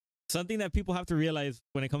something that people have to realize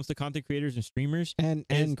when it comes to content creators and streamers and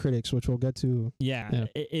critics, which we'll get to. Yeah.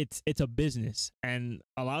 It's a business, and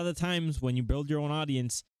a lot of the times when you build your own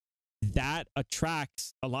audience, that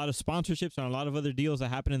attracts a lot of sponsorships and a lot of other deals that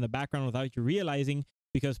happen in the background without you realizing,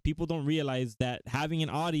 because people don't realize that having an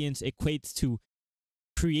audience equates to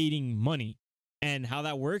creating money. And how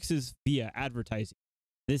that works is via advertising.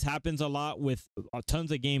 This happens a lot with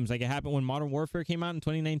tons of games. Like it happened when Modern Warfare came out in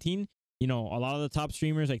 2019. You know, a lot of the top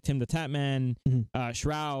streamers like Tim the Tatman,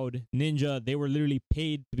 Shroud, Ninja, they were literally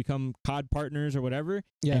paid to become COD partners or whatever,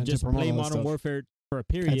 and just play Modern Warfare for a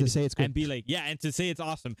period, and to say it's good. And be like, yeah, and to say it's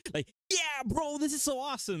awesome. Like, yeah, bro, this is so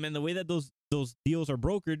awesome. And the way that those deals are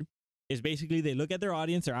brokered is basically they look at their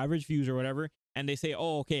audience, their average views or whatever, and they say,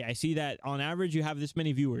 oh, okay, I see that on average you have this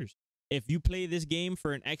many viewers. If you play this game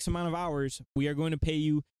for an X amount of hours, we are going to pay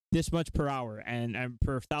you this much per hour and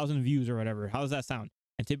per 1,000 views or whatever. How does that sound?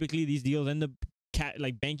 And typically these deals end up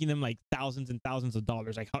like banking them like thousands and thousands of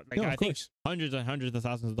dollars, I think hundreds and hundreds of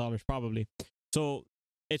thousands of dollars probably. So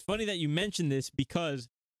it's funny that you mentioned this, because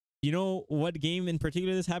you know what game in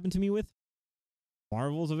particular this happened to me with?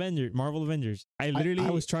 Marvel Avengers. I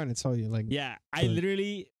was trying to tell you, like, yeah, I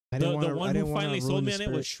literally the one who finally sold me on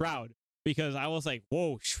it was Shroud, because I was like,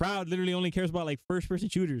 whoa, Shroud literally only cares about like first-person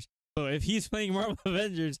shooters. So if he's playing Marvel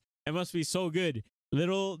Avengers, it must be so good.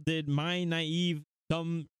 Little did my naive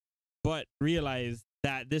dumb butt realize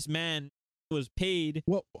that this man was paid.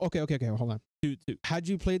 Well, okay, hold on. Had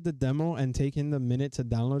you played the demo and taken the minute to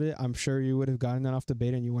download it, I'm sure you would have gotten that off the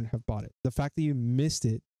beta and you wouldn't have bought it. The fact that you missed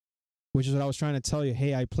it, which is what I was trying to tell you,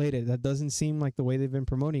 hey, I played it, that doesn't seem like the way they've been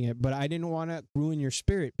promoting it. But I didn't want to ruin your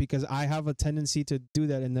spirit, because I have a tendency to do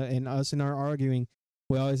that in our arguing.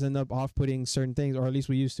 We always end up off-putting certain things, or at least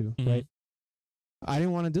we used to, right? I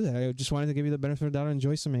didn't want to do that. I just wanted to give you the benefit of the doubt and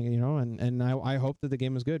enjoy something, you know, and I hope that the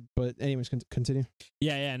game was good. But anyways, continue.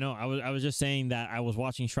 Yeah, no, I was just saying that I was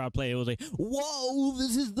watching Shroud play. It was like, whoa,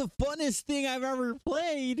 this is the funnest thing I've ever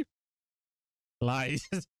played. Lies.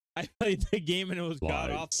 I played the game and it was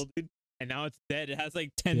god awful, dude. And now it's dead. It has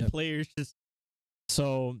like 10 players. Just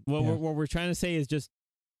so what we're trying to say is just.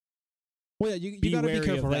 Well, yeah, you gotta be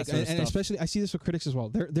careful, right? And especially, I see this with critics as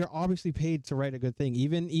well. They're obviously paid to write a good thing,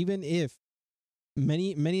 even if.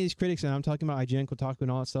 Many of these critics, and I'm talking about IGN, Kotaku,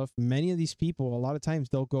 and all that stuff, many of these people, a lot of times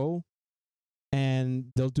they'll go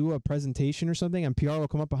and they'll do a presentation or something, and PR will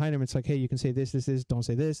come up behind them. It's like, hey, you can say this, don't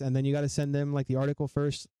say this. And then you got to send them like the article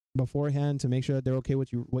first beforehand to make sure that they're okay with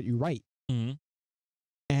what you write.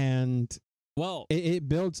 And well, it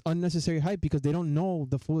builds unnecessary hype, because they don't know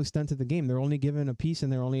the full extent of the game. They're only given a piece,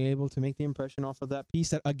 and they're only able to make the impression off of that piece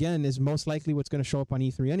that, again, is most likely what's going to show up on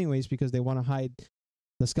E3 anyways, because they want to hide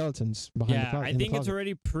the skeletons behind the closet. I think it's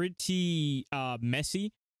already pretty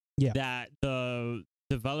messy that the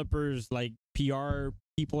developers, like PR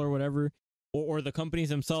people or whatever, or the companies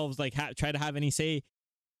themselves, like try to have any say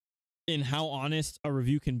in how honest a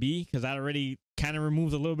review can be, because that already kind of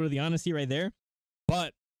removes a little bit of the honesty right there.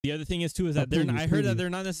 But the other thing is too is that I heard that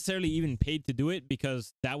they're not necessarily even paid to do it,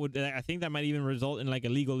 because I think that might even result in like a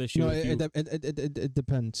legal issue. No, it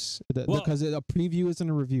depends, because a preview isn't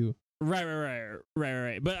a review.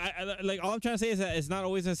 Right. But I like, all I'm trying to say is that it's not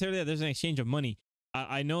always necessarily that there's an exchange of money.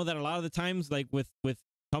 I know that a lot of the times, like with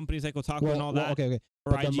companies like Kotaku and all that. Okay.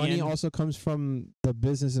 But the money also comes from the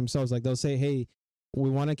business themselves. Like they'll say, hey, we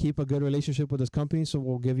want to keep a good relationship with this company, so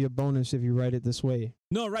we'll give you a bonus if you write it this way.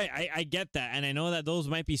 No, right. I get that. And I know that those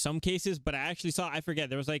might be some cases, but I actually I forget,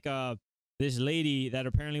 there was like this lady that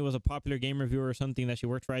apparently was a popular game reviewer or something, that she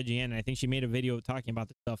worked for IGN, and I think she made a video talking about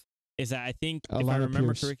this stuff. Is that, I think, if I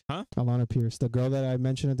remember correctly, Alana Pierce, the girl that I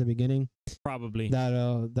mentioned at the beginning, probably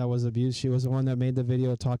that was abused. She was the one that made the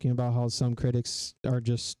video talking about how some critics are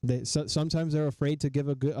just sometimes they're afraid to give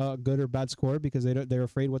a good or bad score, because they're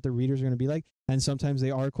afraid what the readers are going to be like, and sometimes they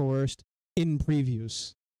are coerced in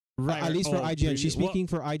previews. Right, at least for IGN. She's speaking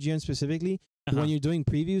for IGN specifically. When you're doing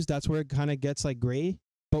previews, that's where it kind of gets like gray.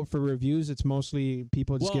 But for reviews, it's mostly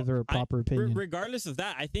people just give their a proper opinion. Regardless of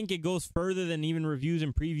that, I think it goes further than even reviews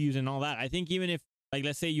and previews and all that. I think even if, like,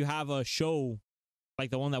 let's say you have a show like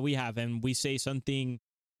the one that we have, and we say something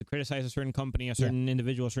to criticize a certain company, a certain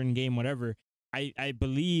individual, a certain game, whatever, I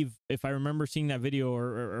believe, if I remember seeing that video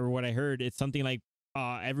or what I heard, it's something like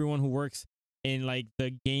everyone who works in like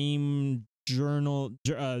the game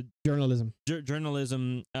journalism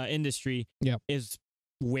industry is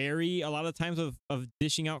wary a lot of times of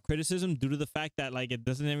dishing out criticism, due to the fact that, like, it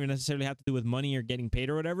doesn't even necessarily have to do with money or getting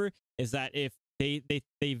paid or whatever. Is that if they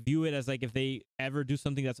view it as like, if they ever do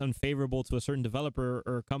something that's unfavorable to a certain developer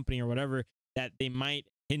or company or whatever, that they might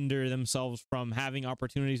hinder themselves from having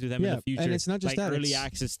opportunities with them in the future. And it's not just like that, early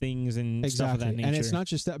access things and exactly. stuff of that nature. And it's not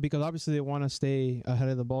just that, because obviously they want to stay ahead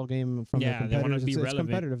of the ball game from their competitors. They want to be it's relevant.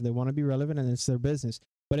 competitive. They want to be relevant, and it's their business.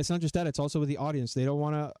 But it's not just that. It's also with the audience. They don't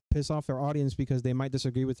want to piss off their audience because they might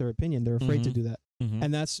disagree with their opinion. They're afraid to do that.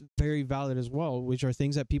 And that's very valid as well, which are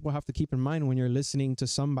things that people have to keep in mind when you're listening to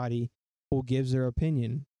somebody who gives their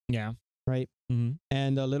opinion. Yeah. Right?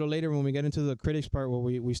 And a little later when we get into the critics part, where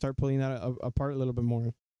we start pulling that apart a little bit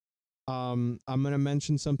more, I'm going to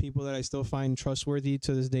mention some people that I still find trustworthy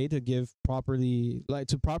to this day to give properly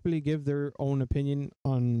give their own opinion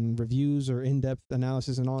on reviews or in-depth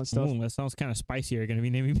analysis and all that stuff. That sounds kind of spicy. You're going to be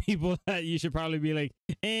naming people that you should probably be like,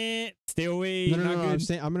 stay away. No. I'm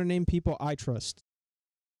going to name people I trust.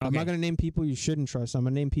 Okay. I'm not going to name people you shouldn't trust. I'm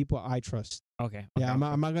going to name people I trust. Okay. Yeah, I'm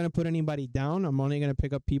not going to put anybody down. I'm only going to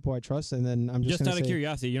pick up people I trust, and then I'm just out of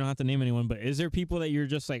curiosity. You don't have to name anyone, but is there people that you're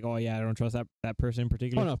just like, oh yeah, I don't trust that person in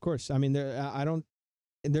particular? Oh no, of course. I mean, I don't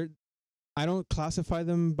classify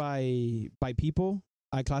them by people.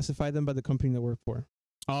 I classify them by the company they work for.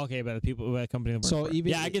 Oh, okay, by the people, by the company that work for.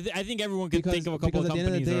 Even I think everyone could think of a couple of companies. At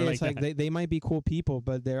the end of the day, it's like they might be cool people,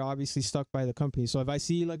 but they're obviously stuck by the company. So if I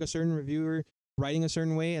see like a certain reviewer writing a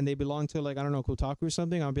certain way and they belong to, like, I don't know, Kotaku or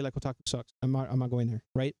something, I'll be like, Kotaku sucks. I'm not going there,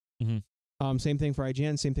 right? Same thing for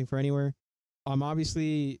IGN, same thing for anywhere. I'm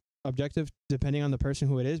obviously objective depending on the person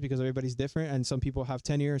who it is, because everybody's different and some people have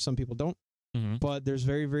tenure, some people don't. But there's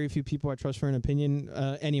very, very few people I trust for an opinion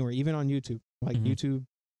anywhere, even on YouTube, like YouTube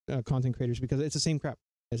content creators, because it's the same crap.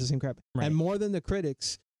 It's the same crap. Right. And more than the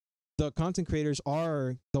critics, the content creators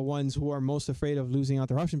are the ones who are most afraid of losing out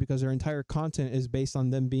their option, because their entire content is based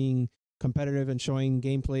on them being competitive and showing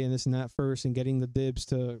gameplay and this and that first and getting the dibs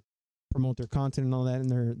to promote their content and all that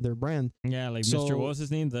and their brand. Yeah, like Mr. What was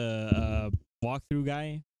his name? The walkthrough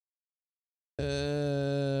guy?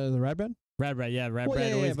 The Radbrad? Radbrad, yeah.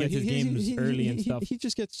 Radbrad always gets his games early and stuff. He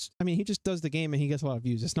just gets, I mean, he just does the game and he gets a lot of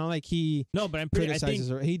views. It's not like he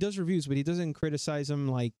criticizes, or he does reviews, but he doesn't criticize them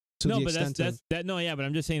like to the extent but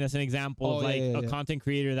I'm just saying that's an example of a content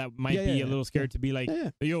creator that might be a little scared to be like,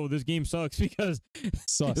 yo, this game sucks because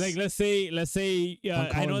like let's say I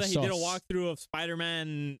know that he did a walkthrough of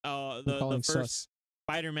Spider-Man, the first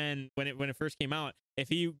Spider-Man when it first came out. If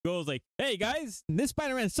he goes like, hey guys, this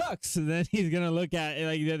Spider-Man sucks, then he's gonna look at it,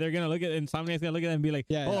 like they're gonna look at Insomniac's gonna look at it and be like,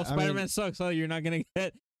 Spider-Man sucks, so you're not gonna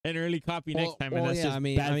get an early copy next time. And that's just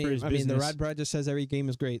bad for his business. The Radbrad just says every game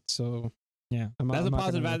is great, so yeah, that's a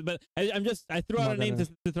positive. But I threw out a name to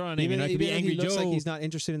throw out a name. Even it could be Angry he looks Joe. like he's not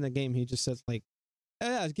interested in the game. He just says like,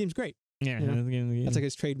 yeah, this game's great. Yeah, that's like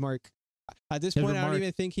his trademark. At this point, I don't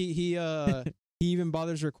even think he even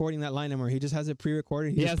bothers recording that line anymore. He just has it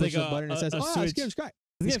pre-recorded. He just pushes a button and says, this game's great.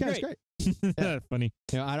 This game's great. That's funny.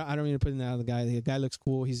 I don't mean to put in that on the guy. The guy looks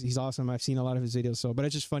cool. He's awesome. I've seen a lot of his videos. But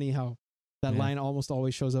it's just funny how that line almost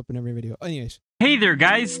always shows up in every video. Anyways. Hey there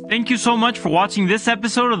guys, thank you so much for watching this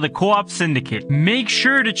episode of the Co-op Syndicate. Make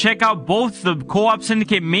sure to check out both the Co-op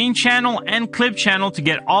Syndicate main channel and clip channel to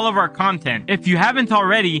get all of our content. If you haven't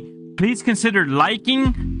already, please consider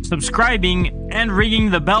liking, subscribing, and ringing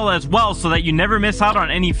the bell as well so that you never miss out on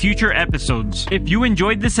any future episodes. If you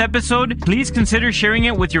enjoyed this episode, please consider sharing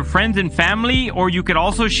it with your friends and family, or you could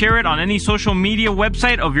also share it on any social media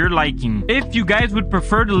website of your liking. If you guys would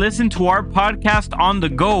prefer to listen to our podcast on the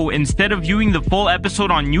go instead of viewing the full episode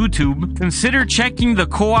on YouTube, consider checking the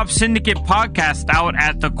Co-op Syndicate podcast out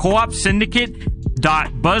at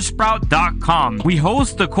TheCo-OpSyndicate.buzzsprout.com. We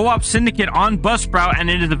host the Co-op Syndicate on Buzzsprout, and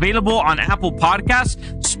it is available on Apple Podcasts,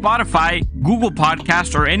 Spotify, Google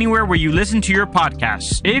Podcasts, or anywhere where you listen to your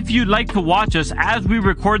podcasts. If you'd like to watch us as we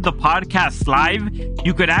record the podcast live,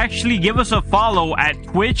 you could actually give us a follow at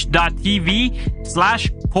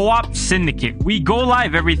twitch.tv/Co-op Syndicate. We go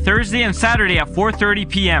live every Thursday and Saturday at 4:30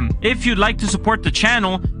 p.m. If you'd like to support the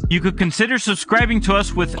channel, you could consider subscribing to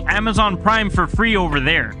us with Amazon Prime for free over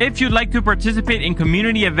there. If you'd like to participate in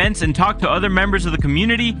community events and talk to other members of the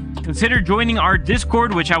community, consider joining our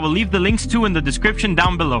Discord, which I will leave the links to in the description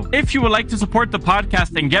down below. If you would like to support the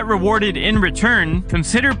podcast and get rewarded in return,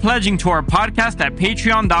 consider pledging to our podcast at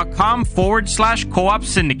patreon.com/Co-op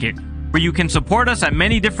Syndicate, where you can support us at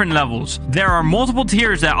many different levels. There are multiple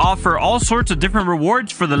tiers that offer all sorts of different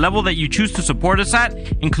rewards for the level that you choose to support us at,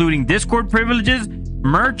 including Discord privileges,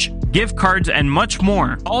 merch, gift cards, and much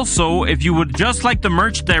more. Also, if you would just like the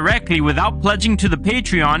merch directly without pledging to the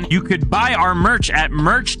Patreon, you could buy our merch at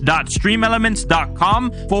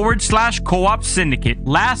merch.streamelements.com/Co-op Syndicate.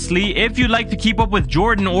 Lastly, if you'd like to keep up with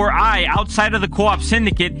Jordan or I outside of the Co-op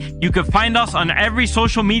Syndicate, you can find us on every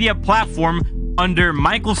social media platform under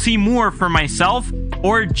Michael C. Moore for myself,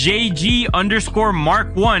 or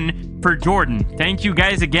JG_Mark1 for Jordan. Thank you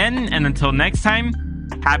guys again, and until next time,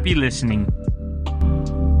 happy listening.